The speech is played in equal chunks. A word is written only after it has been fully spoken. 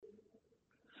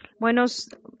Buenos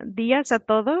días a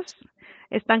todos.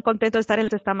 ¿Están contentos de estar en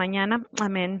esta mañana?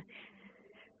 Amén.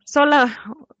 Sola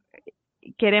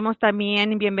queremos también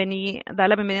dar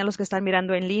la bienvenida a los que están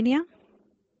mirando en línea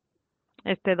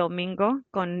este domingo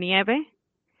con nieve.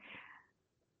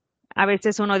 A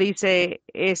veces uno dice,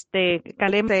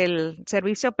 caliente el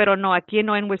servicio, pero no, aquí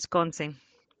no en Wisconsin.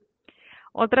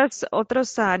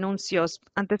 Otros anuncios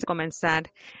antes de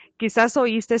comenzar. Quizás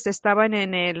oíste, estaban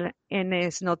en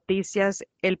las noticias,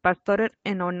 el pastor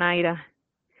en Oneida.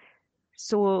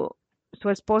 Su,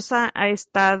 su esposa ha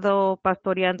estado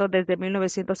pastoreando desde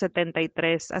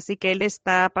 1973, así que él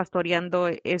está pastoreando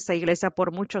esa iglesia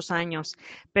por muchos años.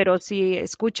 Pero si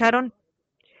escucharon,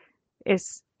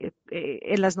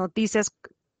 en las noticias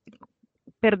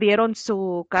perdieron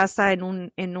su casa en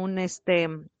un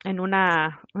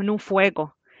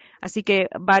fuego. Así que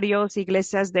varias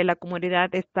iglesias de la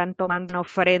comunidad están tomando una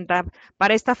ofrenda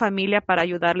para esta familia para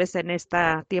ayudarles en este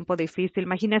tiempo difícil.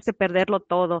 Imagínense perderlo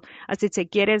todo. Así si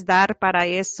quieres dar para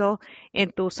eso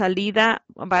en tu salida,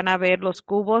 van a ver los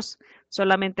cubos.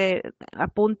 Solamente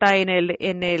apunta en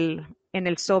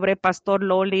el sobre Pastor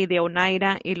Loli de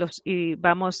Oneida y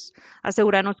vamos a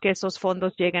asegurarnos que esos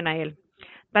fondos lleguen a él.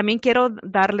 También quiero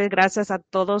darle gracias a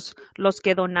todos los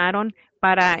que donaron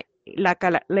para la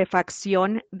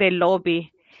calefacción del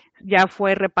lobby. Ya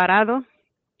fue reparado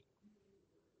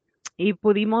y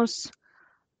pudimos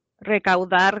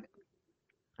recaudar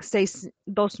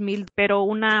 2,000, pero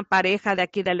una pareja de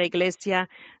aquí de la iglesia,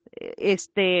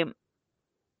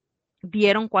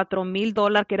 dieron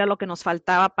 $4,000, que era lo que nos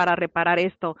faltaba para reparar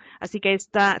esto. Así que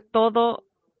todo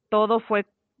fue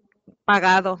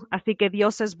pagado. Así que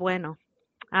Dios es bueno.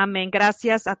 Amén.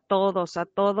 Gracias a todos,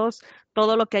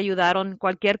 todo lo que ayudaron,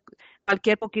 cualquier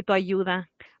poquito ayuda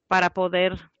para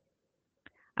poder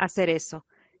hacer eso.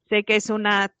 Sé que es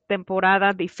una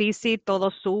temporada difícil,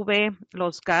 todo sube,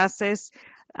 los gases,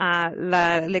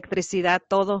 la electricidad,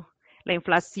 todo, la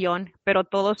inflación, pero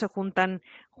todos se juntan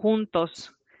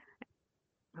juntos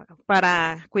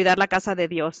para cuidar la casa de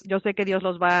Dios. Yo sé que Dios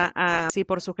los va a así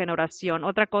por su generación.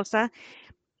 Otra cosa,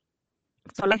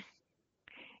 solo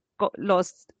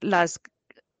las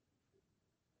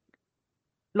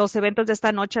los eventos de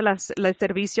esta noche, el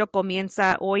servicio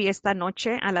comienza hoy, esta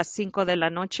noche, a las 5 de la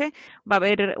noche. Va a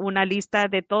haber una lista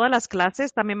de todas las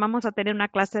clases. También vamos a tener una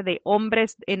clase de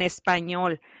hombres en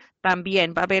español.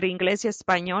 También va a haber inglés y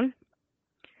español.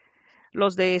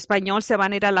 Los de español se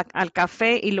van a ir al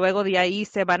café y luego de ahí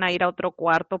se van a ir a otro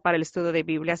cuarto para el estudio de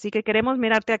Biblia. Así que queremos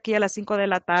mirarte aquí a las 5 de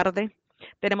la tarde.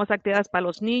 Tenemos actividades para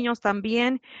los niños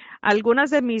también.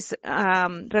 Algunas de mis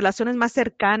relaciones más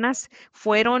cercanas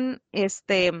fueron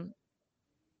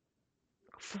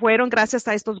gracias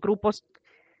a estos grupos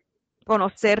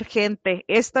conocer gente.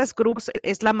 Estos grupos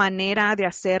es la manera de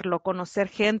hacerlo, conocer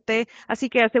gente. Así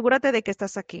que asegúrate de que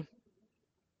estás aquí.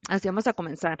 Así vamos a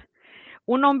comenzar.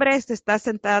 Un hombre está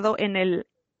sentado en el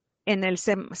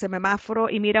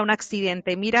semáforo y mira un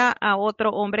accidente. Mira a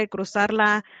otro hombre cruzar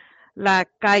la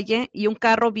calle y un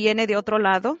carro viene de otro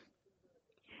lado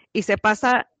y se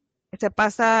pasa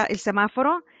el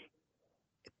semáforo,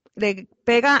 le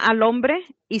pega al hombre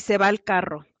y se va el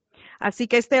carro. Así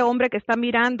que este hombre que está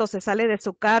mirando se sale de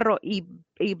su carro y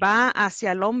va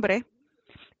hacia el hombre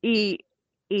y,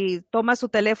 y toma su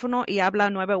teléfono y habla a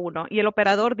 911. Y el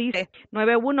operador dice,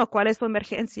 911, ¿cuál es tu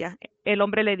emergencia? El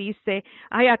hombre le dice,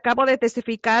 ay, acabo de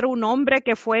testificar un hombre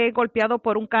que fue golpeado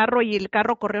por un carro y el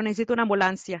carro corrió, necesito una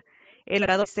ambulancia. El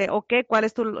operador dice, ok, ¿cuál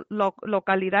es tu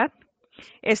localidad?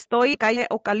 Estoy en calle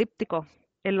Eucalíptico.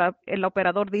 El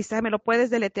operador dice, ¿me lo puedes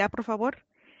deletrear, por favor?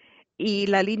 Y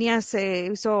la línea se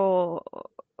hizo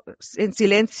en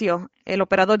silencio. El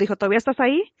operador dijo, ¿todavía estás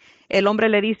ahí? El hombre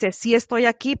le dice, sí estoy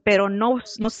aquí, pero no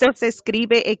se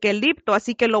escribe eucalipto,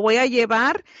 así que lo voy a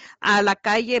llevar a la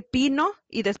calle Pino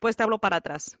y después te hablo para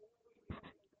atrás.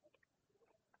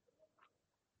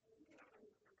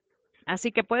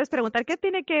 Así que puedes preguntar, ¿qué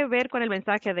tiene que ver con el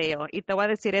mensaje de hoy? Y te voy a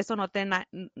decir, eso no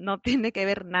tiene que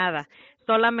ver nada,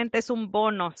 solamente es un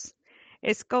bonus.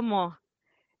 Es como,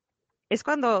 es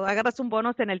cuando agarras un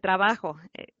bonus en el trabajo.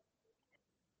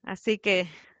 Así que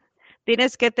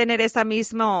tienes que tener esa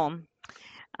misma,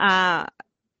 ah,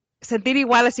 sentir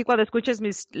igual así cuando escuches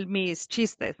mis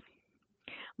chistes.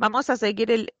 Vamos a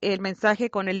seguir el mensaje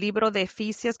con el libro de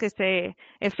Efesios,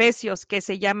 que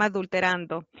se llama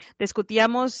Adulterando.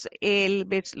 Discutíamos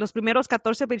los primeros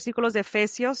 14 versículos de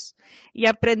Efesios y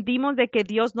aprendimos de que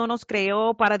Dios no nos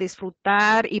creó para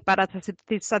disfrutar y para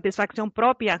satisfacción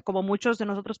propia, como muchos de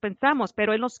nosotros pensamos,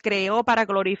 pero Él nos creó para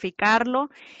glorificarlo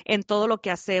en todo lo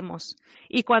que hacemos.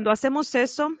 Y cuando hacemos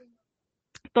eso,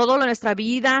 toda nuestra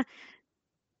vida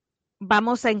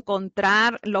vamos a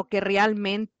encontrar lo que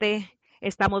realmente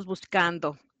estamos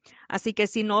buscando. Así que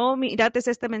si no mirates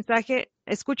este mensaje,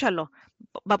 escúchalo,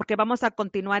 porque vamos a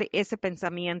continuar ese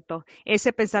pensamiento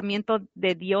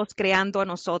de Dios creando a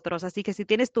nosotros. Así que si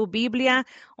tienes tu Biblia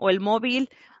o el móvil,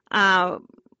 ah,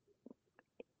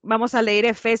 vamos a leer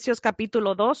Efesios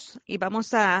capítulo 2 y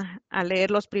vamos a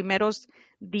leer los primeros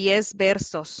 10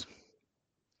 versos.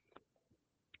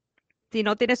 Si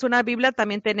no tienes una Biblia,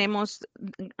 también tenemos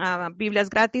Biblias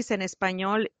gratis en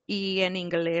español y en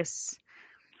inglés.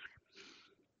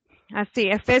 Así,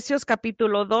 Efesios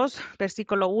capítulo 2,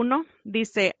 versículo 1,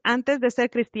 dice, antes de ser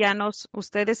cristianos,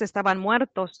 ustedes estaban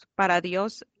muertos para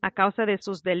Dios a causa de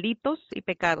sus delitos y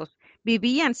pecados.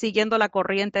 Vivían siguiendo la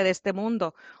corriente de este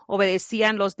mundo,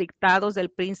 obedecían los dictados del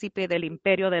príncipe del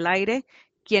imperio del aire,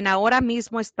 quien ahora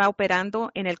mismo está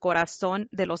operando en el corazón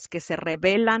de los que se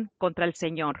rebelan contra el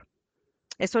Señor.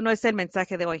 Eso no es el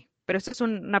mensaje de hoy, pero eso es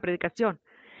una predicación.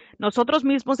 Nosotros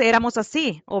mismos éramos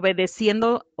así,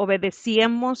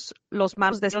 obedecíamos los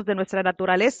malos deseos de nuestra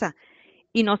naturaleza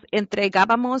y nos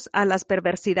entregábamos a las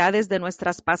perversidades de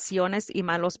nuestras pasiones y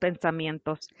malos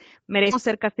pensamientos. Merecemos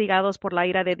ser castigados por la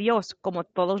ira de Dios, como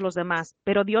todos los demás,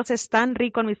 pero Dios es tan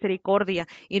rico en misericordia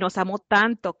y nos amó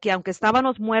tanto que aunque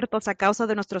estábamos muertos a causa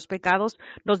de nuestros pecados,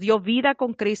 nos dio vida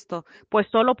con Cristo, pues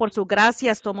solo por su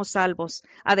gracia somos salvos.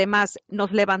 Además,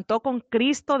 nos levantó con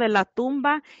Cristo de la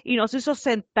tumba y nos hizo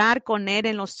sentar con Él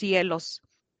en los cielos.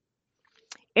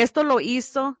 Esto lo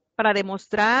hizo para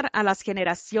demostrar a las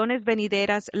generaciones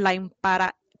venideras la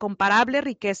incomparable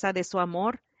riqueza de su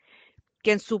amor,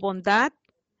 que en su bondad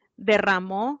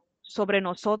derramó sobre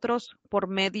nosotros por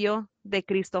medio de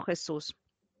Cristo Jesús.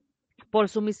 Por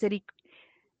su,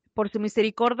 por su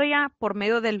misericordia, por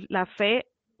medio de la fe,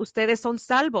 ustedes son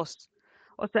salvos.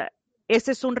 O sea,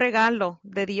 ese es un regalo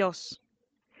de Dios.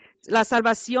 La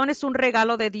salvación es un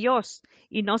regalo de Dios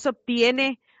y no se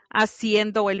obtiene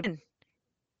haciendo el bien.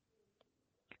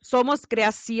 Somos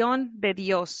creación de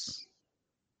Dios,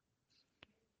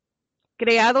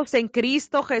 creados en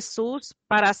Cristo Jesús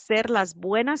para hacer las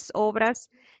buenas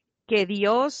obras que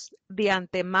Dios de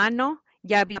antemano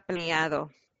ya había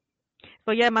planeado.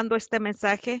 Estoy llamando este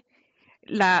mensaje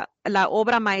la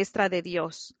obra maestra de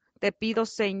Dios. Te pido,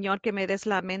 Señor, que me des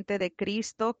la mente de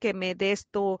Cristo, que me des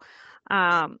uh,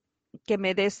 que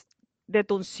me des de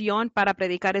tu unción para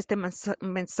predicar este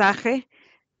mensaje.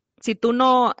 Si tú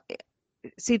no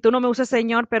si tú no me usas,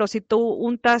 Señor, pero si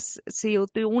si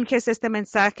tú unges este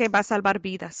mensaje, va a salvar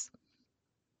vidas.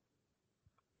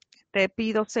 Te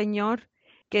pido, Señor,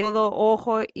 que todo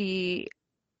ojo y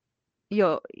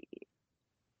yo,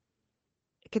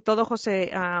 que todo ojo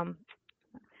se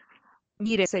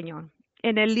mire, Señor.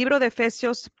 En el libro de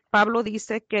Efesios, Pablo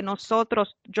dice que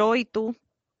nosotros, yo y tú,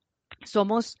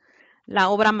 somos la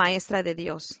obra maestra de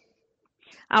Dios.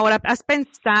 Ahora, ¿has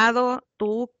pensado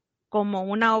tú como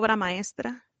una obra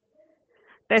maestra?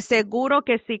 Te aseguro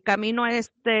que si camino a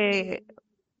este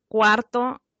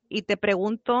cuarto y te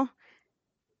pregunto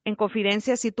en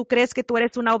confidencia si tú crees que tú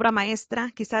eres una obra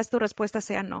maestra, quizás tu respuesta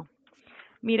sea no.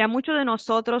 Mira, muchos de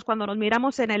nosotros cuando nos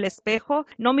miramos en el espejo,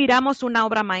 no miramos una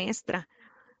obra maestra,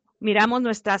 miramos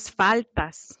nuestras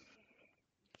faltas,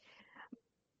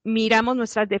 miramos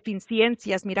nuestras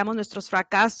deficiencias, miramos nuestros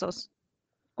fracasos.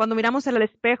 Cuando miramos en el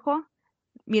espejo,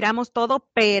 miramos todo,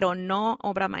 pero no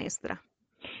obra maestra.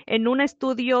 En un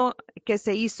estudio que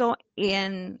se hizo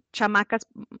en chamacas,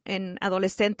 en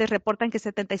adolescentes, reportan que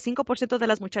 75% de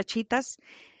las muchachitas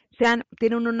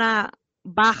tienen una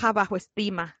bajo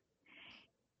estima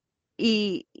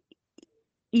y,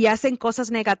 y hacen cosas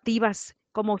negativas,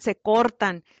 como se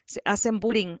cortan, hacen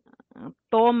bullying,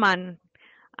 toman,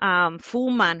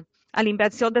 fuman,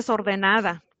 alimentación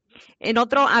desordenada. En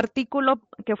otro artículo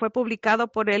que fue publicado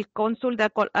por el cónsul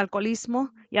de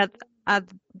alcoholismo y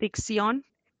adicción,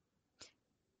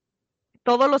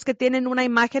 todos los que tienen una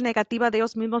imagen negativa de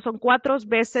ellos mismos son 4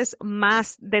 veces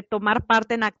más de tomar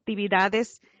parte en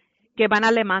actividades que van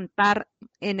a levantar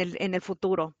en el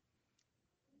futuro.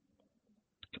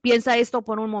 Piensa esto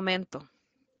por un momento.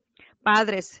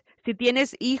 Padres, si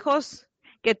tienes hijos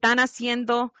que están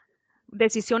haciendo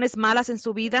decisiones malas en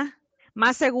su vida,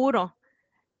 más seguro,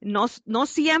 no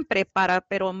siempre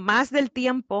pero más del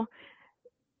tiempo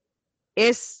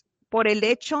es por el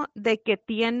hecho de que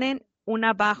tienen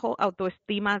una baja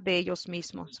autoestima de ellos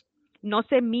mismos. No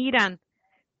se miran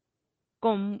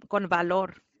con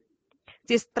valor.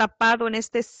 Si es atrapado en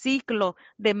este ciclo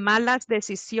de malas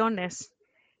decisiones,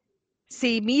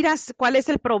 si miras cuál es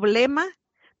el problema,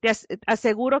 te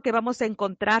aseguro que vamos a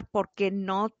encontrar porque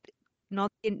no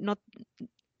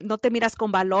no te miras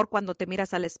con valor cuando te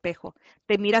miras al espejo,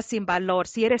 te miras sin valor.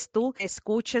 Si eres tú,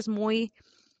 escuches muy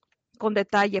con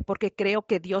detalle porque creo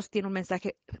que Dios tiene un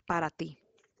mensaje para ti.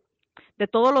 De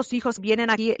todos los hijos vienen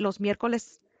aquí los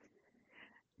miércoles,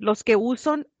 los que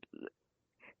usan,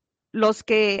 los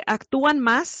que actúan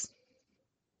más.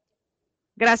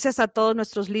 Gracias a todos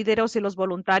nuestros líderes y los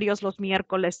voluntarios los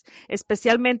miércoles,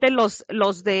 especialmente los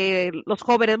de los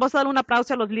jóvenes. Vamos a dar un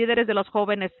aplauso a los líderes de los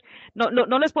jóvenes.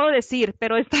 No les puedo decir,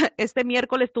 pero este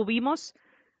miércoles tuvimos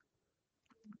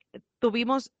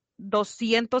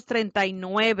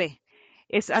 239.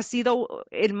 Ha sido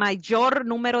el mayor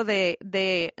número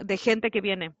de gente que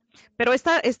viene. Pero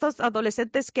estos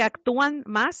adolescentes que actúan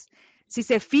más, si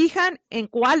se fijan en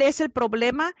cuál es el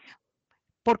problema,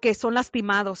 porque son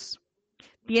lastimados,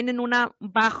 tienen una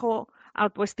bajo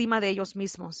autoestima de ellos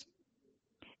mismos.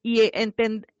 Y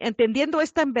entendiendo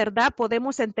esta en verdad,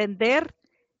 podemos entender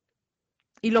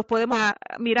y lo podemos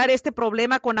mirar este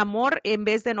problema con amor en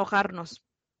vez de enojarnos.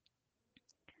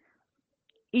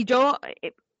 Y yo,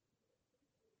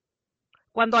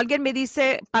 cuando alguien me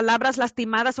dice palabras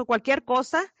lastimadas o cualquier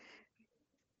cosa,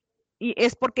 y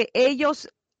es porque ellos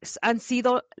han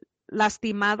sido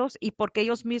lastimados y porque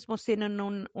ellos mismos tienen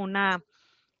una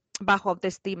bajo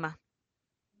autoestima.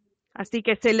 Así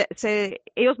que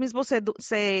ellos mismos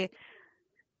se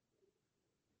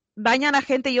dañan a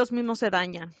gente y ellos mismos se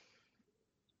dañan.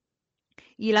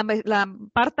 Y la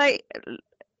parte,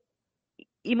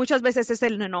 y muchas veces es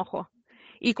el enojo.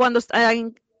 Y cuando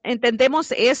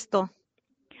entendemos esto,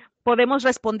 podemos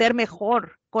responder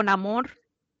mejor con amor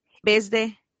en vez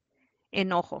de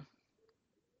enojo.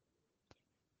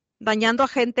 Dañando a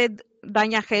gente,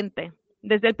 daña a gente.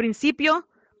 Desde el principio,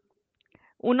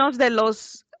 uno de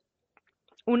los,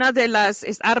 una de las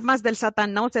armas del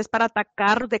Satanás es para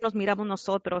atacar de que nos miramos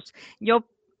nosotros. Yo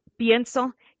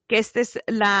pienso que esta es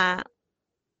la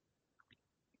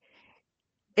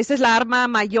arma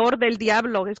mayor del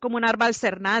diablo. Es como un arma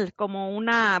arsenal, como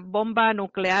una bomba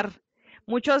nuclear.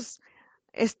 Muchos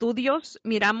estudios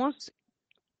miramos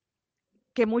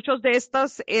que muchos de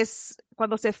estos es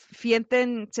cuando se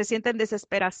sienten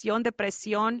desesperación,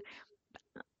 depresión,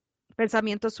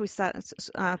 pensamientos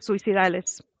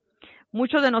suicidales.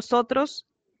 Muchos de nosotros,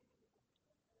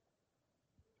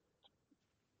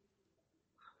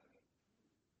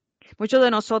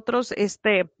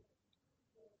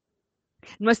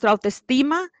 nuestra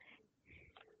autoestima,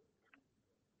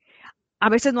 a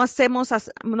veces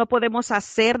no podemos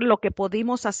hacer lo que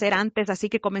pudimos hacer antes, así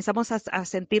que comenzamos a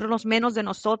sentirnos menos de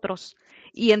nosotros.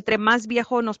 Y entre más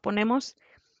viejo nos ponemos,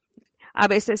 a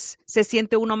veces se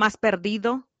siente uno más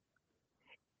perdido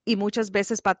y muchas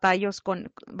veces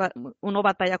uno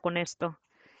batalla con esto.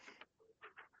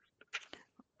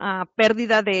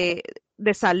 Pérdida de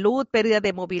salud, pérdida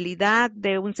de movilidad,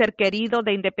 de un ser querido,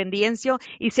 de independencia.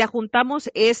 Y si juntamos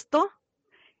esto,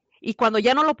 y cuando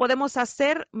ya no lo podemos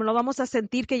hacer, lo vamos a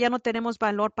sentir que ya no tenemos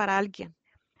valor para alguien.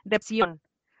 Depresión,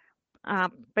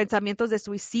 pensamientos de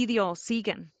suicidio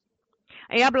siguen.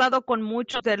 He hablado con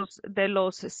muchos de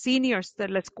los seniors de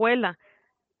la escuela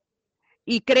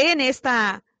y creen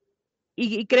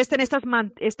y creen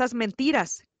estas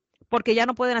mentiras porque ya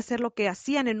no pueden hacer lo que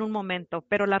hacían en un momento,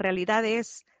 pero la realidad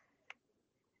es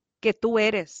que tú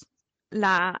eres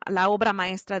la obra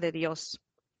maestra de Dios.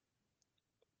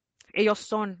 Ellos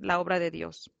son la obra de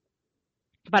Dios.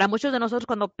 Para muchos de nosotros,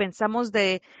 cuando pensamos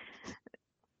de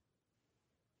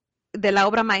la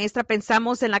obra maestra,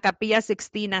 pensamos en la Capilla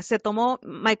Sixtina. Se tomó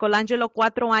Michelangelo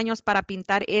 4 años para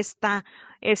pintar esta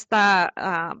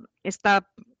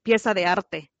pieza de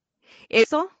arte.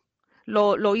 Eso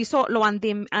lo hizo, lo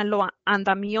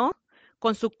andamió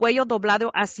con su cuello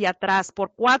doblado hacia atrás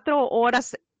por 4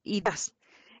 horas y días.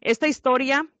 Esta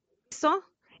historia hizo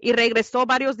y regresó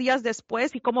varios días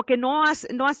después y como que no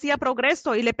hacía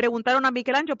progreso y le preguntaron a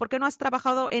Michelangelo, ¿por qué no has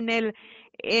trabajado en, en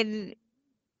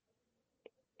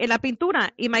la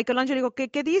pintura? Y Michelangelo dijo,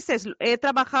 ¿qué dices? He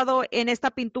trabajado en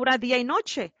esta pintura día y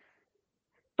noche,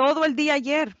 todo el día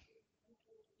ayer.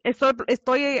 Estoy,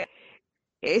 estoy,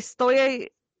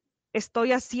 estoy,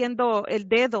 estoy haciendo el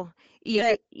dedo y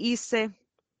hice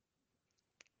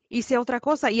otra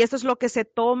cosa. Y eso es lo que se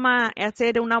toma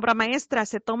hacer una obra maestra.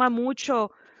 Se toma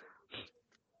mucho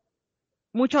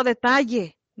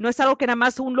detalle. No es algo que nada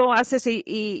más uno hace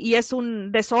y es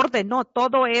un desorden. No,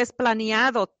 todo es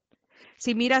planeado.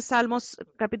 Si miras Salmos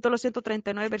capítulo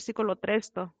 139, versículo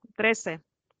 13,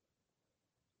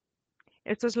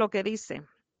 esto es lo que dice.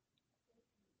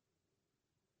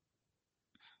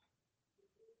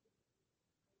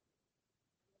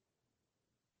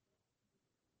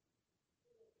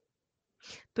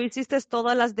 Tú hiciste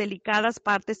todas las delicadas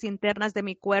partes internas de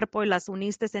mi cuerpo y las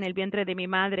uniste en el vientre de mi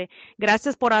madre.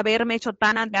 Gracias por haberme hecho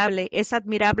tan admirable. Es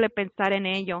admirable pensar en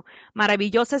ello.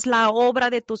 Maravillosa es la obra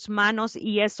de tus manos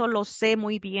y eso lo sé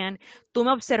muy bien. Tú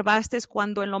me observaste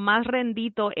cuando en lo más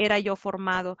rendido era yo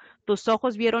formado. Tus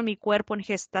ojos vieron mi cuerpo en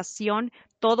gestación.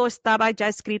 Todo estaba ya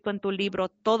escrito en tu libro.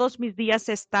 Todos mis días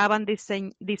se estaban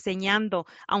diseñando,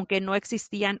 aunque no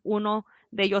existían uno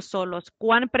de ellos solos.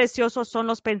 Cuán preciosos son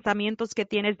los pensamientos que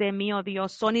tienes de mí, oh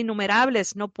Dios. Son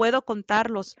innumerables, no puedo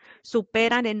contarlos.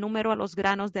 Superan en número a los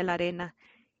granos de la arena.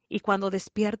 Y cuando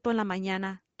despierto en la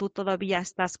mañana, tú todavía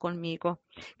estás conmigo.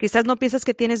 Quizás no piensas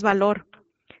que tienes valor,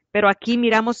 pero aquí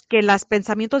miramos que los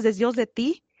pensamientos de Dios de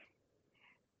ti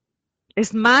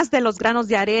es más de los granos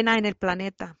de arena en el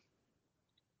planeta.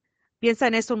 Piensa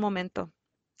en eso un momento.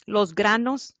 Los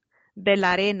granos de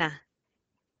la arena.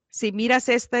 Si miras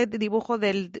este dibujo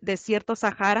del desierto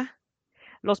Sahara,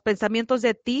 los pensamientos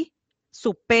de ti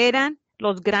superan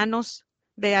los granos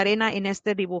de arena en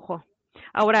este dibujo.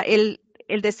 Ahora, el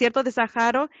desierto de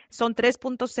Sahara son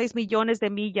 3.6 millones de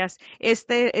millas.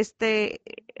 Este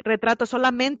retrato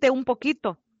solamente un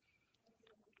poquito.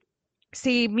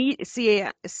 Si le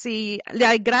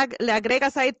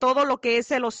agregas ahí todo lo que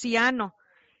es el océano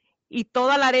y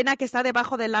toda la arena que está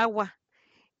debajo del agua,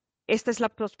 este es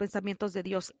los pensamientos de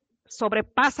Dios.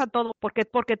 Sobrepasa todo porque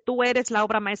tú eres la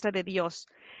obra maestra de Dios.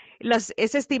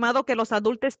 Es estimado que los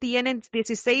adultos tienen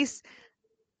 16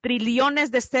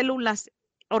 trillones de células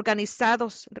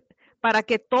organizados para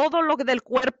que todo lo del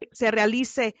cuerpo se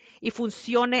realice y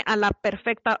funcione a la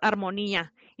perfecta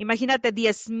armonía. Imagínate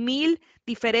 10,000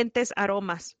 diferentes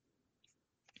aromas,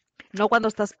 no cuando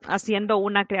estás haciendo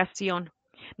una creación.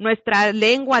 Nuestra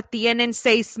lengua tiene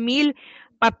 6,000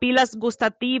 papilas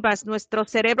gustativas. Nuestro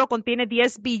cerebro contiene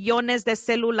 10 billones de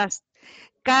células.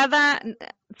 Cada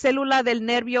célula del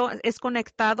nervio es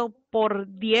conectado por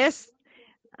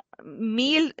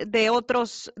 10,000 de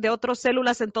otros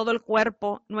células en todo el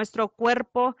cuerpo. Nuestro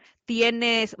cuerpo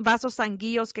tiene vasos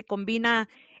sanguíneos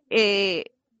eh,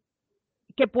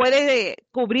 que puede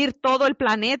cubrir todo el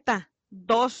planeta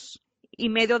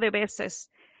 2,5 de veces.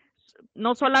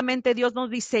 No solamente Dios nos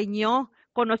diseñó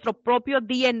con nuestro propio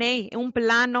DNA, un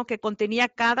plano que contenía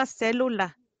cada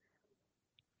célula.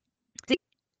 Sí,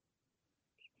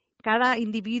 cada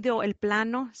individuo, el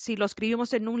plano, si lo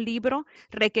escribimos en un libro,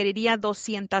 requeriría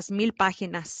 200,000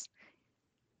 páginas,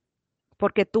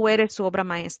 porque tú eres su obra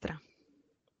maestra.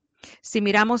 Si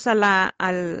miramos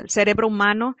al cerebro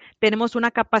humano, tenemos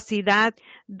una capacidad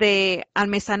de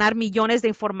almacenar millones de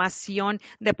información,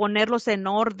 de ponerlos en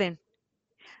orden.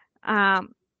 Ah,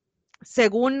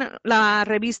 según la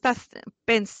revista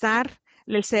Pensar,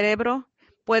 el cerebro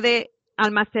puede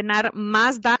almacenar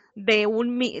más datos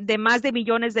de más de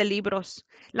millones de libros.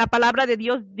 La palabra de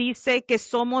Dios dice que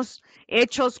somos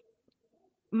hechos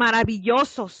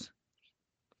maravillosos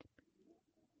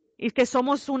y que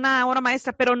somos una obra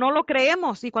maestra, pero no lo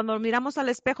creemos. Y cuando miramos al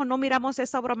espejo, no miramos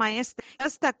esa obra maestra.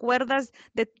 ¿Te acuerdas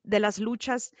de las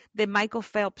luchas de Michael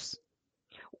Phelps,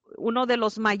 uno de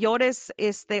los mayores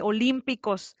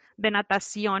olímpicos de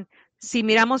natación? Si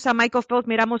miramos a Michael Phelps,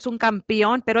 miramos un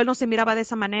campeón, pero él no se miraba de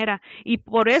esa manera. Y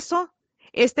por eso,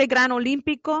 este gran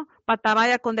olímpico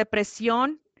batalla con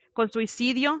depresión, con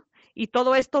suicidio, y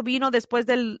todo esto vino después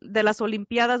de las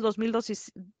Olimpiadas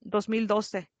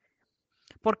 2012,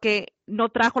 porque no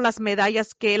trajo las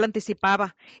medallas que él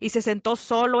anticipaba y se sentó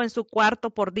solo en su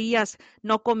cuarto por días,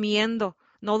 no comiendo,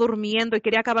 no durmiendo y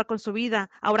quería acabar con su vida.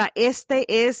 Ahora,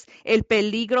 este es el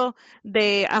peligro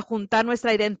de ajuntar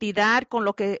nuestra identidad con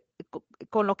lo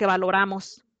que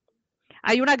valoramos.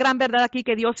 Hay una gran verdad aquí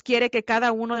que Dios quiere que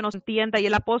cada uno de nosotros entienda, y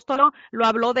el apóstol lo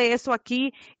habló de eso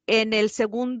aquí en el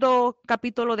segundo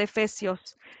capítulo de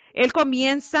Efesios. Él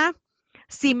comienza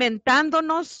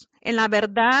cimentándonos en la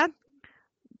verdad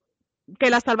que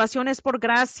la salvación es por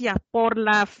gracia, por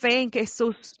la fe en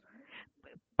Jesús.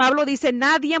 Pablo dice,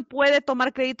 nadie puede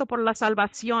tomar crédito por la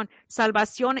salvación.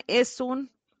 Salvación es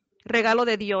un regalo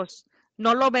de Dios.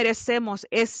 No lo merecemos,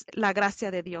 es la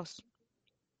gracia de Dios.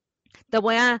 Te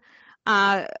voy a,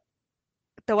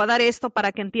 te voy a dar esto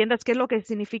para que entiendas qué es lo que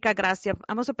significa gracia.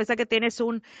 Vamos a pensar que tienes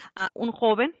un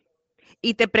joven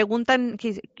y te preguntan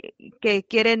que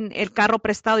quieren el carro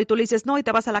prestado y tú le dices no y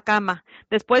te vas a la cama.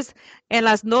 Después, a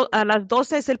las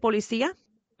 12 es el policía.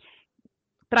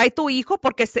 Trae tu hijo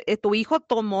porque tu hijo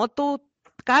tomó tu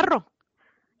carro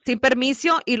sin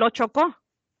permiso y lo chocó.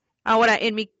 Ahora,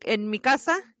 en mi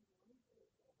casa,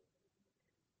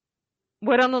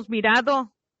 hubiéramos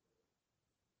mirado,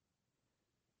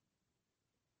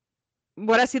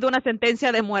 hubiera sido una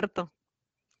sentencia de muerto.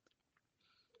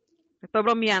 Estoy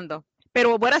bromeando.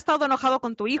 pero hubiera estado enojado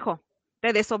con tu hijo.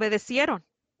 Te desobedecieron.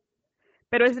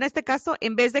 Pero en este caso,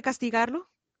 en vez de castigarlo,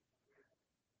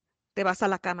 te vas a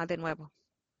la cama de nuevo.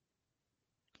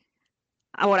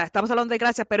 Ahora, estamos hablando de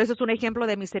gracia, pero eso es un ejemplo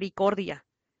de misericordia.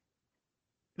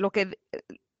 Lo que,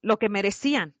 lo que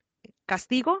merecían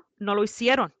castigo, no lo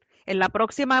hicieron. En la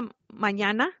próxima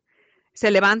mañana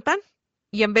se levantan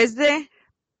y en vez de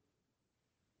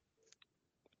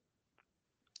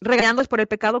regañándolos por el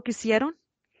pecado que hicieron,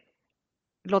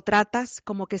 lo tratas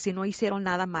como que si no hicieron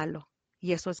nada malo.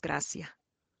 Y eso es gracia.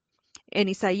 En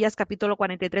Isaías capítulo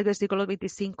 43, versículos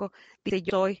 25, dice,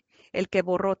 yo soy el que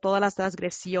borró todas las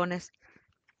transgresiones.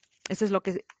 Eso es lo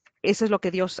que, eso es lo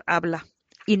que Dios habla.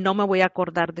 Y no me voy a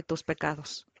acordar de tus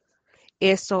pecados.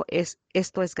 Esto es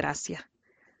gracia.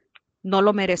 No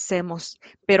lo merecemos,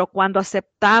 pero cuando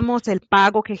aceptamos el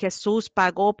pago que Jesús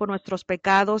pagó por nuestros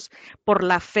pecados, por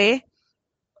la fe,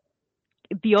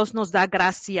 Dios nos da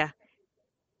gracia.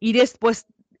 Y después,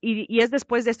 y es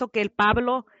después de esto que el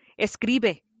Pablo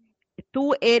escribe,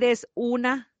 tú eres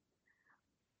una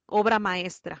obra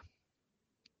maestra.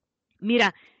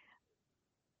 Mira,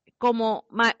 como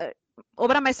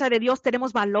obra maestra de Dios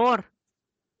tenemos valor,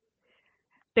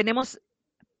 tenemos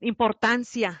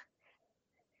importancia.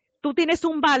 Tú tienes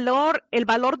un valor, el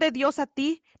valor de Dios a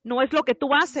ti no es lo que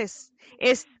tú haces,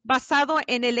 es basado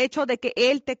en el hecho de que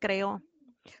Él te creó.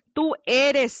 Tú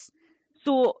eres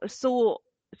su, su,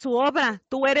 su obra,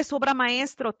 tú eres su obra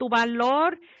maestro, tu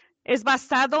valor es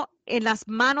basado en las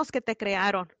manos que te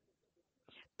crearon.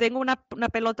 Tengo una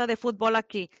pelota de fútbol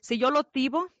aquí. Si yo la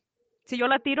tiro,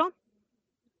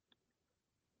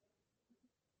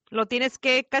 lo tienes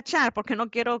que cachar porque no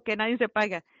quiero que nadie se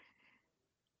pague.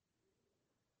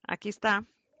 Aquí está.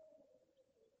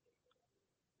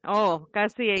 Oh,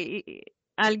 casi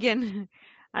alguien,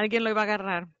 alguien lo iba a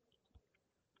agarrar.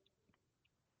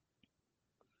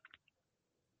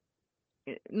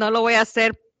 No lo voy a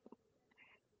hacer.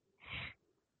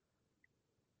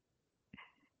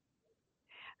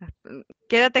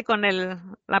 Quédate con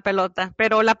la pelota.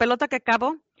 Pero la pelota que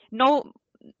acabo no,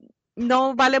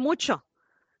 no vale mucho.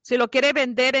 Si lo quiere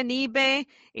vender en eBay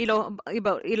y lo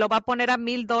va a poner a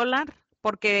 $1,000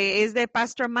 porque es de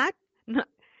Pastor Mac,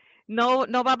 no,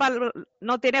 no va a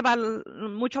no tiene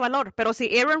mucho valor. Pero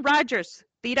si Aaron Rodgers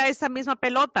tira esa misma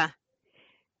pelota,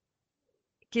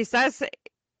 quizás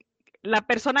la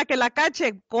persona que la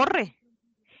cache corre.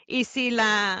 Y si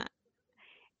la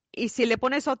y si le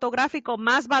pones autográfico,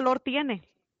 más valor tiene.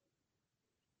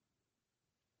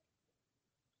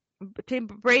 Tim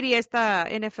Brady esta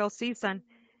NFL season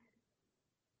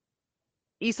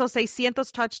hizo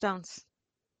 600 touchdowns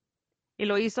y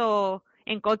lo hizo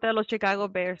en contra de los Chicago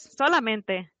Bears.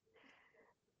 Solamente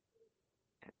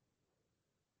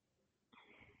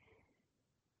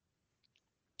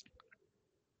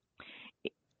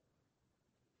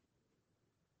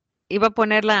iba a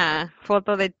poner la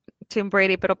foto de Tim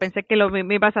Brady, pero pensé que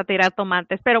me ibas a tirar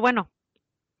tomates. Pero bueno,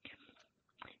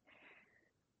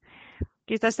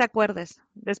 quizás te acuerdes.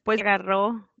 Después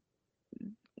agarró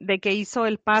de que hizo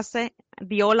el pase,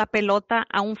 dio la pelota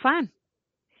a un fan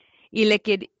y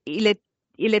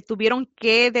y le tuvieron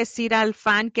que decir al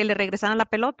fan que le regresaran la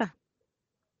pelota.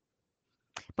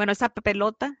 Bueno, esa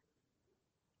pelota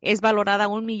es valorada a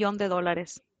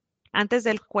 $1,000,000. Antes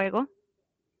del juego,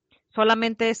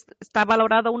 solamente está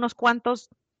valorado unos cuantos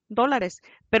dólares,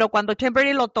 pero cuando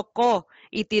Chamberlain lo tocó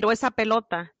y tiró esa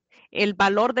pelota, el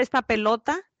valor de esta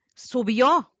pelota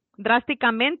subió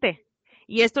drásticamente.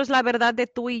 Y esto es la verdad de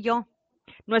tú y yo.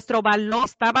 Nuestro valor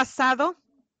está basado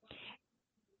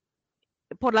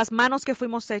por las manos que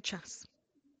fuimos hechas.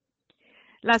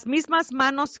 Las mismas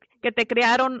manos que te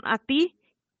crearon a ti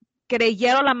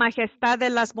creyeron la majestad de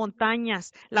las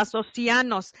montañas, los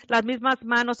océanos, las mismas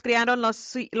manos crearon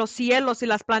los cielos y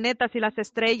las planetas y las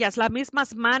estrellas, las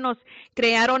mismas manos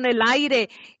crearon el aire,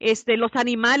 los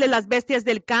animales, las bestias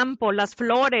del campo, las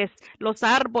flores, los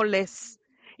árboles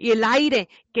y el aire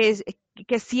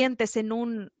que sientes en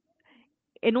un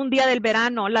día del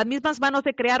verano. Las mismas manos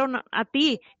te crearon a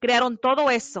ti, crearon todo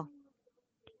eso,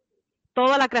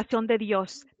 toda la creación de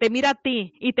Dios. Te mira a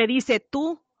ti y te dice,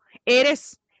 tú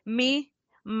eres mi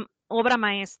obra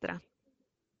maestra.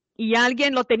 Y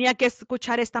alguien lo tenía que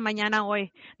escuchar esta mañana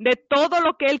hoy. De todo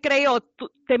lo que él creó,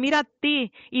 te mira a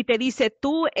ti y te dice,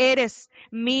 tú eres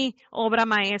mi obra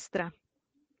maestra.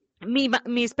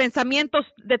 Mis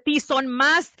pensamientos de ti son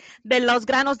más de los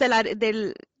granos de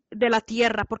la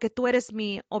tierra, porque tú eres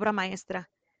mi obra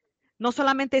maestra. No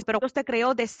solamente, pero Dios te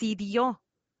creó, decidió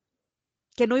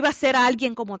que no iba a ser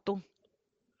alguien como tú.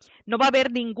 No va a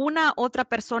haber ninguna otra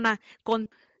persona con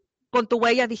tu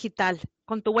huella digital.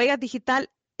 Con tu huella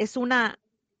digital es una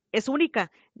es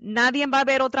única. Nadie va a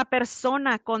ver otra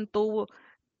persona con tu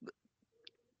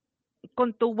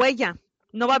huella.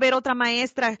 No va a haber otra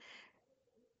maestra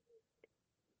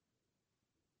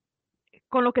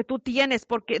con lo que tú tienes,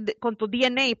 con tu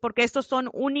DNA, porque estos son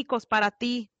únicos para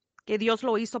ti, que Dios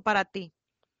lo hizo para ti.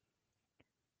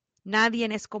 Nadie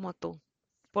es como tú,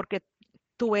 porque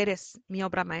tú eres mi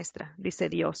obra maestra, dice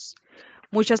Dios.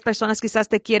 Muchas personas quizás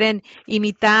te quieren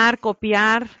imitar,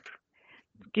 copiar,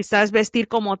 quizás vestir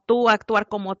como tú, actuar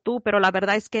como tú, pero la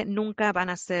verdad es que nunca van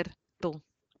a ser tú,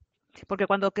 porque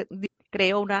cuando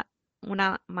creó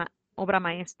una obra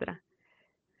maestra,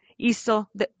 hizo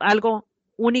algo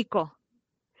único,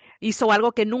 hizo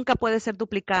algo que nunca puede ser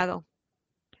duplicado.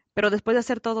 Pero después de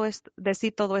hacer todo esto,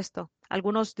 decir todo esto,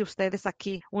 algunos de ustedes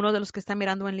aquí, uno de los que están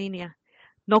mirando en línea,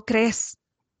 no crees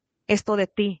esto de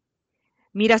ti.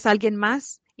 Miras a alguien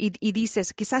más y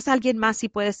dices, quizás alguien más sí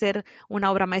puede ser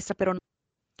una obra maestra,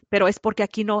 pero es porque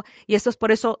aquí no. Y esto es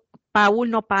por eso Paul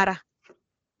no para.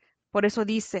 Por eso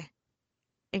dice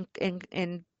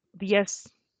en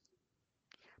 10,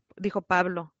 dijo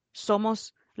Pablo,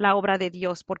 somos la obra de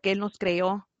Dios, porque Él nos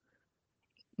creó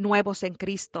nuevos en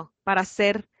Cristo para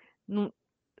hacer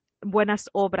buenas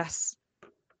obras.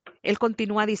 Él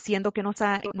continúa diciendo que nos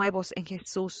ha nuevos en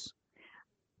Jesús.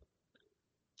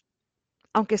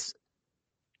 Aunque,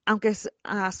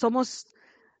 somos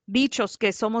dichos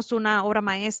que somos una obra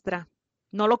maestra,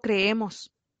 no lo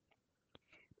creemos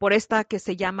por esta que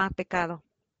se llama pecado.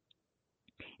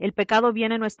 El pecado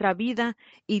viene a nuestra vida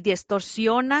y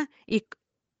distorsiona y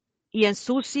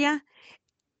ensucia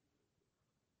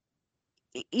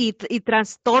y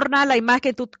trastorna la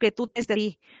imagen que tú tienes de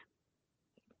ti.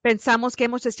 Pensamos que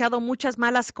hemos echado muchas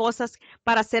malas cosas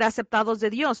para ser aceptados de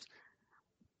Dios.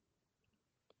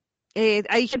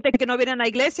 Hay gente que no viene a la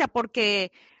iglesia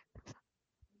porque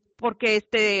porque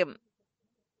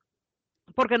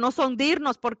no son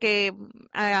dignos, porque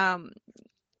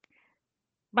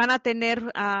van a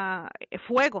tener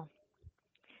fuego.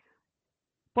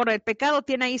 Por el pecado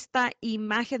tiene esta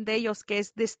imagen de ellos que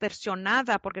es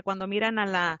distorsionada, porque cuando miran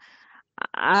al,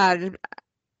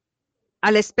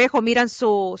 al espejo, miran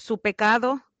su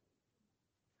pecado.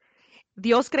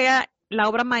 Dios crea la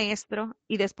obra maestro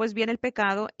y después viene el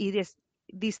pecado y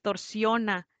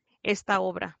distorsiona esta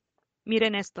obra.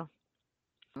 Miren esto.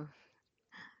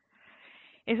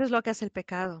 Eso es lo que hace el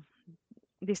pecado.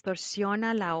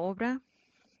 Distorsiona la obra.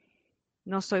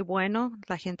 No soy bueno,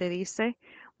 la gente dice.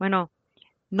 Bueno,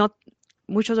 no,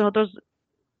 muchos de nosotros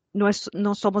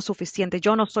no somos suficientes.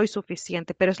 Yo no soy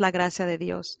suficiente, pero es la gracia de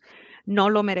Dios. No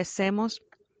lo merecemos.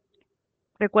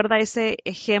 Recuerda ese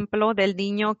ejemplo del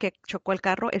niño que chocó el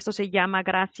carro. Esto se llama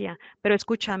gracia. Pero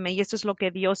escúchame, y esto es lo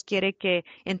que Dios quiere que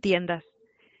entiendas.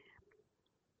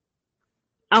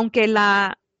 Aunque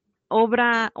la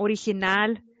obra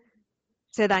original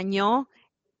se dañó,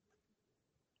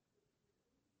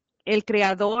 el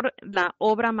creador, la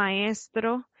obra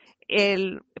maestro,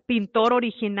 el pintor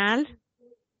original,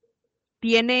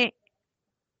 tiene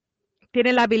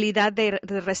la habilidad de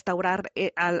restaurar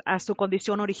a su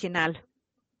condición original.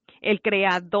 El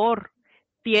creador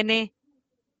tiene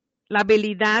la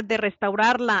habilidad de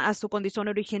restaurarla a su condición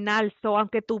original. So,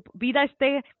 aunque tu vida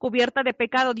esté cubierta de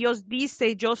pecado, Dios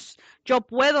dice, yo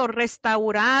puedo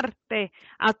restaurarte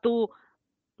a tu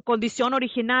condición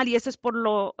original, y eso es por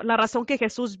la razón que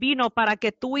Jesús vino, para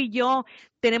que tú y yo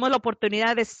tenemos la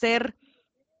oportunidad de ser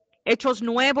hechos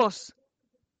nuevos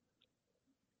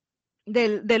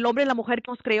del hombre y la mujer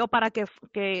que nos creó para que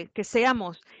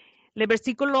seamos. El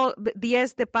versículo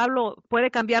 10 de Pablo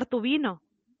puede cambiar tu vino,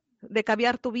 de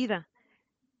cambiar tu vida.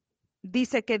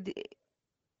 Dice que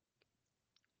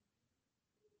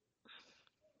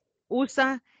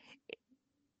usa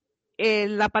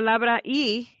la palabra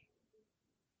y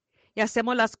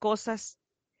hacemos las cosas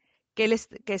que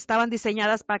estaban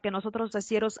diseñadas para que nosotros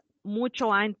hiciéramos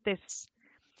mucho antes.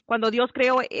 Cuando Dios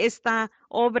creó esta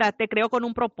obra, te creó con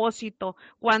un propósito.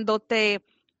 Cuando te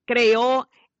creó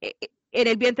en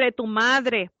el vientre de tu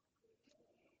madre,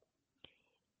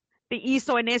 te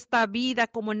hizo en esta vida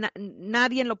como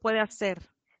nadie lo puede hacer.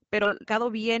 Pero el pecado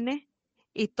viene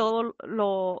y todo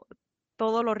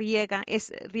lo riega,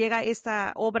 riega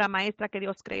esta obra maestra que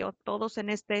Dios creó. Todos en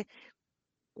este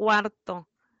cuarto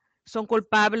son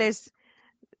culpables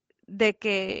de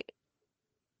que,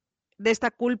 de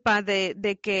esta culpa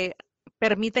de que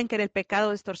permiten que el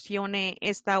pecado distorsione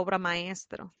esta obra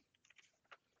maestra.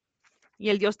 Y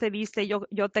el Dios te dice,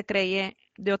 yo te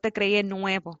creé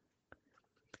nuevo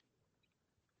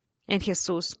en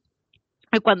Jesús.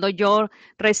 Y cuando yo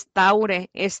restaure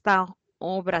esta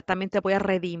obra, también te voy a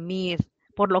redimir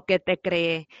por lo que te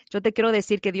creé. Yo te quiero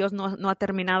decir que Dios no ha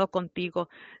terminado contigo.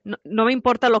 No, no me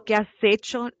importa lo que has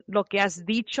hecho, lo que has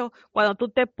dicho, cuando tú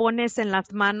te pones en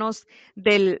las manos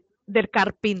del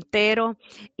carpintero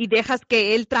y dejas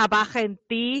que Él trabaje en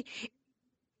ti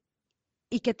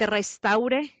y que te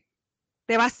restaure,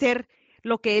 te va a hacer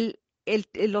lo que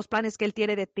los planes que Él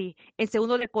tiene de ti. En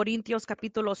 2 Corintios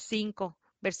capítulo 5,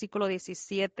 versículo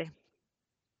 17.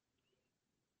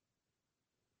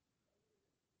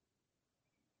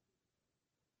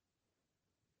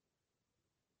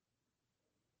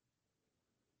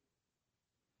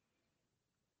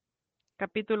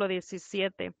 Capítulo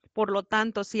 17. Por lo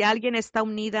tanto, si alguien está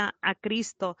unida a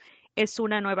Cristo, es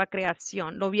una nueva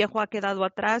creación. Lo viejo ha quedado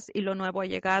atrás y lo nuevo ha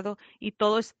llegado, y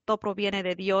todo esto proviene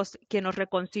de Dios, quien nos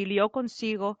reconcilió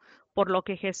consigo por lo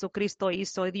que Jesucristo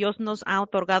hizo. Y Dios nos ha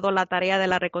otorgado la tarea de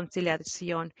la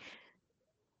reconciliación.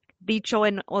 Dicho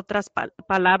en otras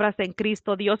palabras, en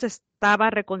Cristo, Dios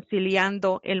estaba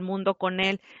reconciliando el mundo con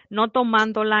Él, no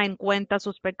tomándola en cuenta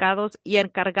sus pecados y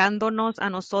encargándonos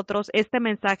a nosotros este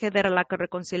mensaje de la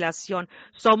reconciliación.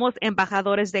 Somos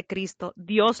embajadores de Cristo.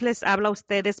 Dios les habla a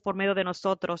ustedes por medio de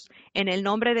nosotros. En el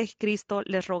nombre de Cristo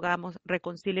les rogamos,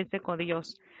 reconcíliense con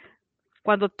Dios.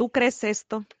 Cuando tú crees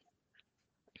esto,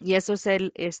 y eso es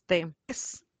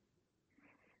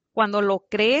cuando lo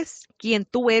crees, quien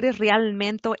tú eres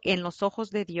realmente en los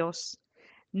ojos de Dios,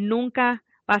 nunca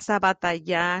vas a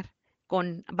batallar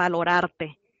con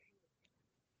valorarte,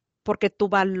 porque tu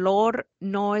valor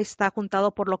no está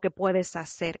juntado por lo que puedes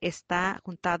hacer, está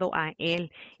juntado a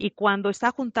Él. Y cuando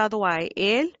está juntado a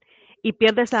Él y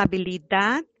pierdes la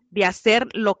habilidad de hacer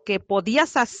lo que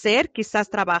podías hacer, quizás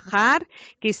trabajar,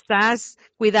 quizás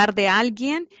cuidar de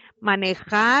alguien,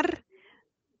 manejar,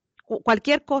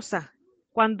 cualquier cosa.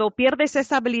 Cuando pierdes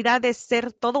esa habilidad de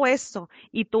ser todo eso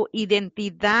y tu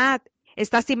identidad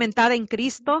está cimentada en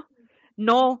Cristo,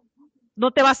 no,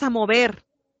 no te vas a mover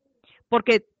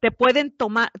porque te pueden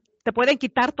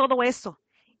quitar todo eso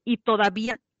y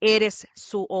todavía eres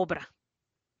su obra.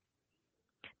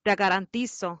 Te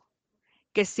garantizo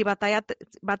que si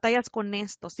batallas con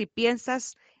esto, si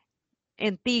piensas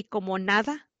en ti como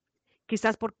nada,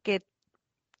 quizás porque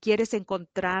quieres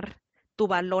encontrar tu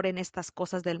valor en estas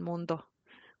cosas del mundo.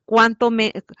 ¿Cuánto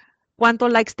me,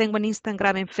 cuántos likes tengo en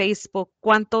Instagram, en Facebook?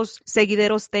 ¿Cuántos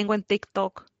seguidores tengo en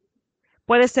TikTok?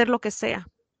 Puede ser lo que sea.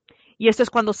 Y eso es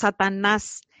cuando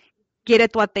Satanás quiere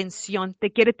tu atención,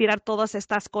 te quiere tirar todas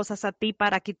estas cosas a ti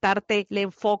para quitarte el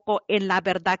enfoque en la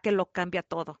verdad que lo cambia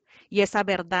todo. Y esa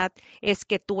verdad es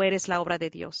que tú eres la obra de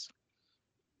Dios.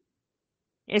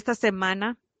 Esta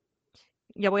semana,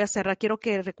 ya voy a cerrar, quiero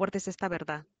que recuerdes esta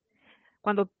verdad.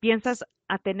 Cuando piensas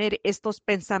a tener estos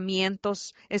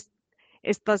pensamientos,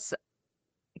 estos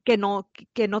que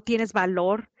no tienes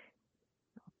valor,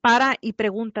 para y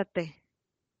pregúntate,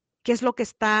 ¿qué es lo que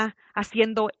está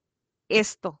haciendo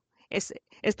esto?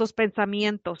 Estos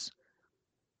pensamientos.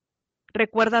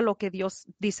 Recuerda lo que Dios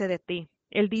dice de ti.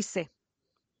 Él dice,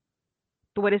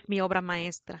 tú eres mi obra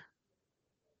maestra.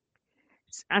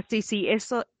 Así, si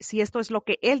esto es lo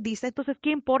que Él dice, entonces,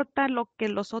 ¿qué importa lo que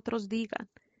los otros digan?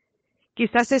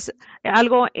 Quizás es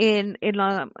algo en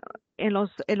la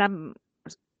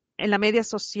media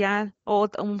social o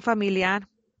un familiar.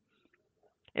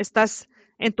 Estás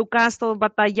en tu casa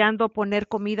batallando a poner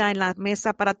comida en la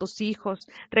mesa para tus hijos.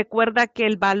 Recuerda que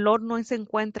el valor no se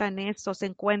encuentra en eso, se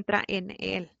encuentra en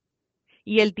Él.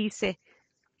 Y Él dice,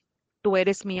 tú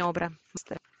eres mi obra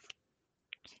maestra.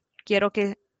 Quiero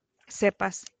que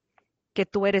sepas que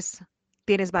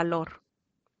tienes valor,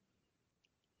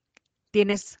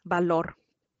 tienes valor.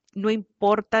 No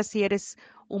importa si eres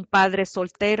un padre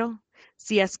soltero,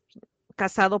 si has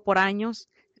casado por años,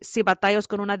 si batallas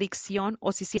con una adicción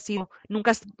o si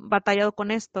nunca has batallado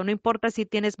con esto. No importa si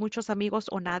tienes muchos amigos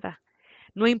o nada.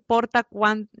 No importa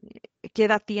qué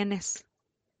edad tienes.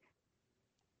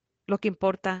 Lo que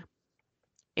importa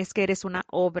es que eres una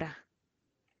obra.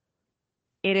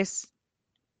 Eres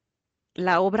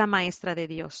la obra maestra de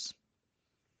Dios.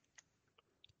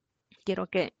 Quiero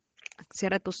que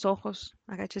cierre tus ojos,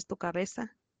 agaches tu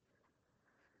cabeza.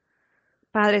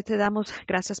 Padre, te damos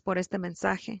gracias por este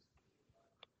mensaje.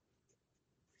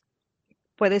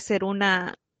 Puede ser un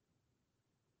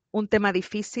tema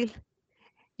difícil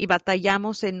y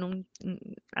batallamos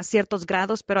a ciertos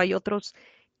grados, pero hay otros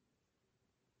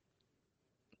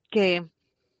que,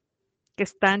 que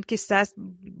están quizás,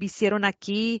 hicieron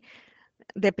aquí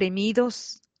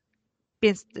deprimidos,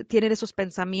 tienen esos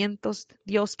pensamientos,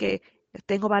 Dios, que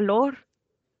tengo valor,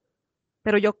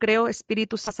 pero yo creo,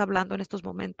 Espíritu, estás hablando en estos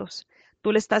momentos.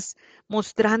 Tú le estás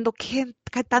mostrando qué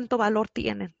tanto valor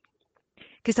tienen.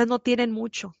 Quizás no tienen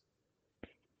mucho,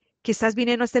 Quizás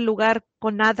viniendo a este lugar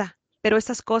con nada, pero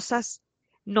esas cosas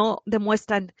no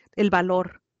demuestran el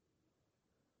valor.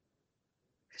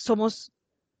 Somos,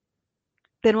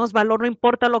 tenemos valor, no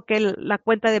importa lo que la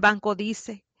cuenta de banco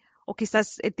dice, o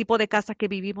quizás el tipo de casa que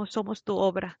vivimos, somos tu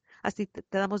obra. Así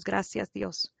te damos gracias,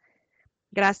 Dios.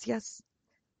 Gracias.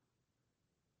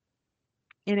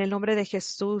 En el nombre de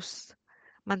Jesús,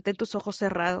 mantén tus ojos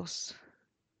cerrados.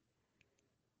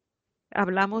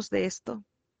 Hablamos de esto,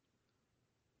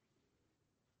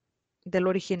 del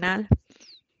original,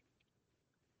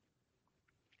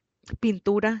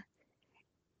 pintura.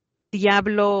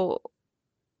 Diablo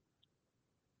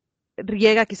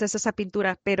riega quizás esa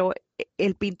pintura, pero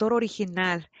el pintor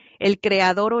original, el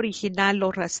creador original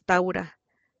lo restaura.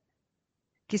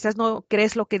 Quizás no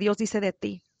crees lo que Dios dice de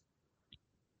ti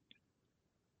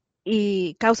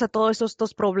y causa todos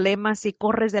estos problemas y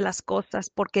corres de las cosas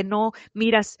porque no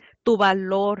miras tu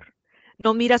valor,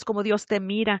 no miras como Dios te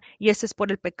mira y ese es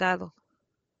por el pecado.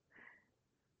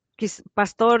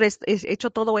 Pastor, he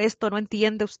hecho todo esto, no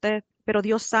entiende usted, pero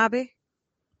Dios sabe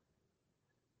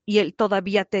y Él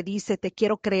todavía te dice, te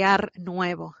quiero crear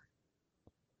nuevo.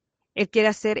 Él quiere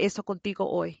hacer eso contigo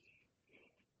hoy.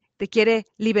 Te quiere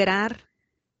liberar,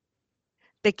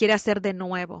 te quiere hacer de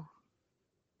nuevo.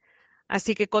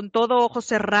 Así que con todo ojo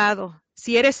cerrado,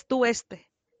 si eres tú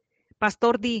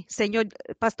pastor, di, Señor,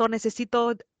 pastor,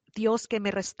 necesito Dios que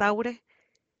me restaure.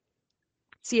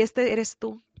 Si eres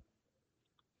tú,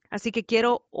 así que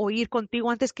quiero oír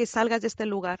contigo antes que salgas de este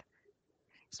lugar.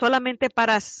 Solamente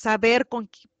para saber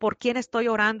por quién estoy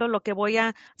orando, lo que voy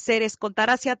a hacer es contar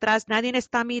hacia atrás. Nadie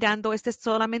está mirando, este es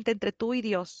solamente entre tú y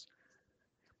Dios.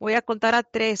 Voy a contar a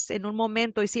 3 en un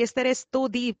momento. Y si eres tú,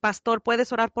 di, pastor,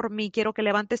 puedes orar por mí. Quiero que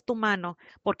levantes tu mano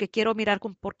porque quiero mirar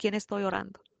por quién estoy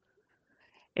orando.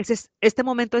 Este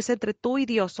momento es entre tú y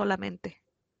Dios solamente.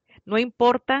 No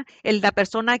importa la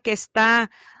persona que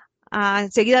está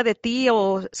enseguida de ti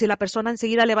o si la persona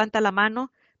enseguida levanta la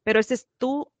mano, pero este es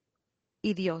tú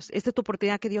y Dios. Esta es tu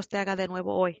oportunidad que Dios te haga de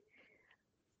nuevo hoy.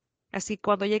 Así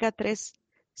cuando llega a 3,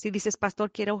 si dices,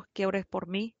 pastor, quiero que ores por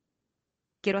mí,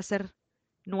 quiero hacer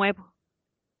nuevo,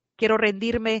 quiero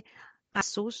rendirme a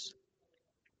Jesús,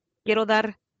 quiero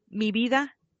dar mi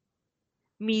vida,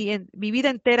 mi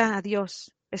vida entera a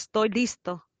Dios. Estoy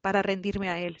listo para rendirme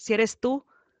a Él. Si eres tú,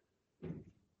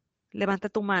 levanta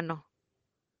tu mano.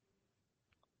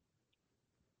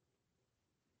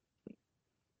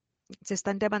 Se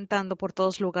están levantando por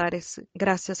todos lugares.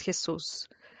 Gracias, Jesús.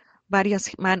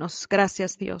 Varias manos.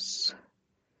 Gracias, Dios.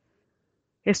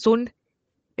 Es un,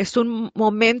 es un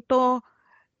momento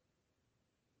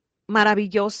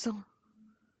maravilloso.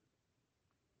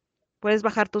 Puedes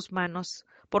bajar tus manos.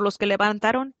 Por los que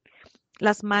levantaron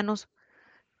las manos,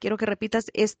 quiero que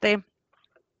repitas esta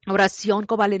oración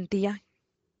con valentía.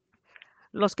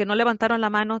 Los que no levantaron la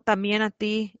mano, también a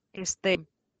ti,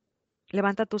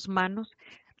 levanta tus manos.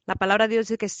 La palabra de Dios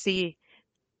dice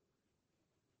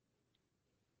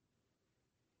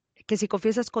que si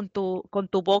confiesas con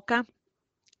tu boca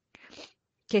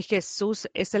que Jesús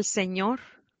es el Señor,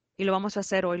 y lo vamos a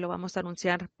hacer hoy, lo vamos a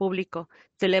anunciar público.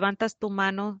 Si levantas tu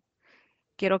mano,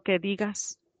 quiero que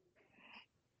digas,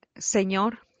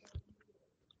 Señor,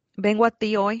 vengo a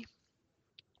ti hoy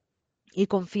y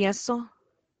confieso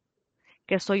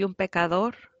que soy un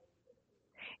pecador,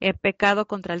 he pecado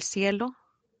contra el cielo,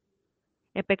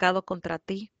 he pecado contra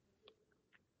ti.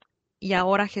 Y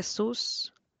ahora,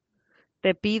 Jesús,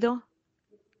 te pido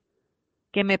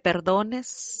que me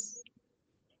perdones,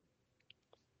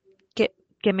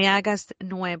 que me hagas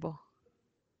nuevo.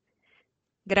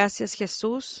 Gracias,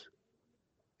 Jesús,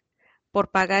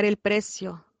 por pagar el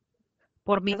precio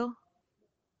por mí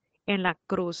en la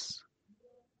cruz.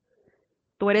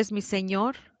 Tú eres mi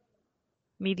Señor,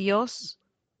 mi Dios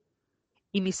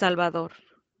y mi Salvador.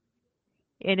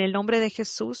 En el nombre de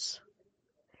Jesús.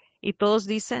 Y todos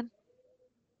dicen,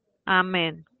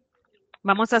 amén.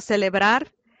 Vamos a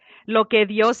celebrar lo que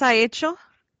Dios ha hecho.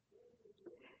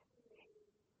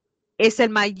 Es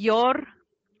el mayor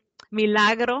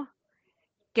milagro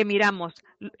que miramos,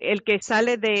 el que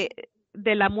sale de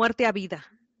la muerte a vida.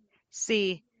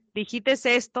 Si dijiste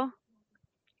esto,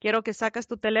 quiero que sacas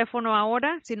tu teléfono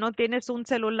ahora. Si no tienes un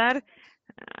celular,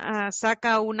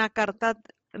 saca una carta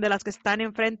de las que están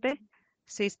enfrente.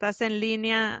 Si estás en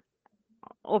línea,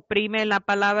 oprime la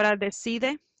palabra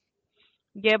decide,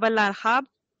 llévala al hub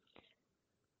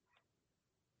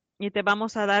y te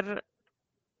vamos a dar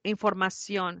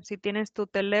información. Si tienes tu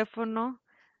teléfono,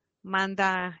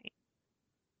 manda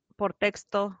por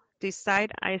texto decide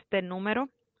a este número.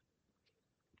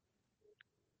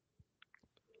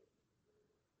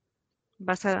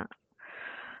 Vas a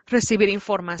recibir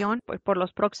información por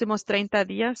los próximos 30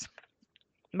 días.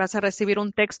 Vas a recibir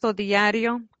un texto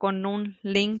diario con un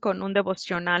link, con un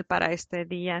devocional para este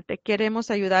día. Te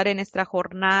queremos ayudar en esta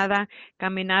jornada,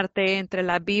 caminarte entre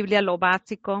la Biblia, lo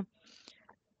básico.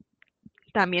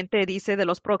 También te dice de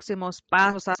los próximos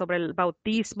pasos sobre el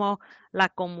bautismo, la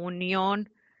comunión.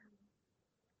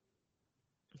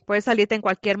 Puedes salirte en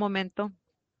cualquier momento,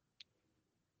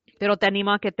 pero te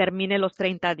animo a que termine los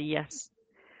 30 días.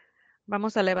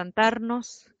 Vamos a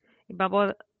levantarnos y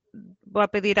voy a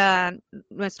pedir a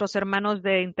nuestros hermanos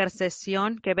de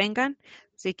intercesión que vengan.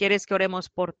 Si quieres que oremos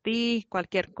por ti,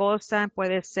 cualquier cosa,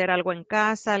 puede ser algo en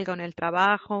casa, algo en el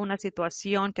trabajo, una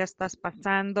situación que estás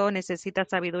pasando, necesitas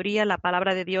sabiduría. La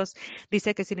palabra de Dios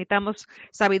dice que si necesitamos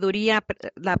sabiduría,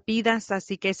 la pidas,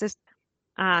 así que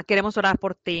queremos orar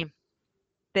por ti.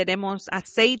 Tenemos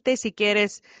aceite si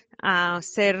quieres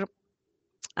ser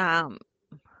ah,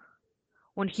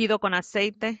 ungido con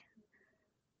aceite.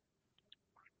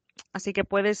 Así que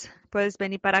puedes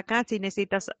venir para acá si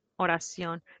necesitas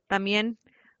oración. También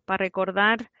para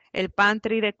recordar el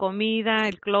pantry de comida,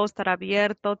 el close estará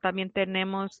abierto. También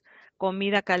tenemos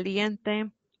comida caliente.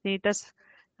 Si necesitas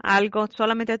algo,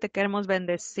 solamente te queremos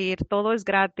bendecir. Todo es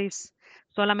gratis.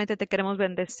 Solamente te queremos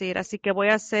bendecir. Así que voy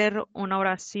a hacer una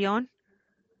oración.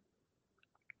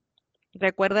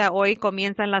 Recuerda, hoy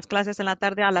comienzan las clases en la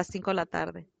tarde a las 5 de la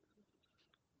tarde.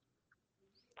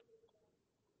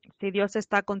 Si Dios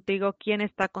está contigo, ¿quién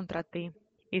está contra ti?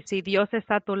 Y si Dios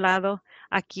está a tu lado,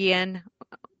 ¿a quién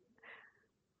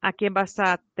vas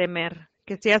a temer?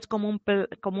 Que seas como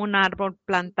un árbol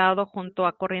plantado junto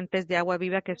a corrientes de agua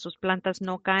viva, que sus plantas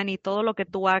no caen y todo lo que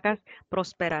tú hagas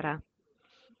prosperará.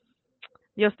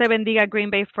 Dios te bendiga, Green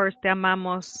Bay First, te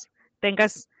amamos.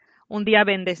 Tengas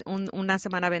una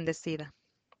semana bendecida.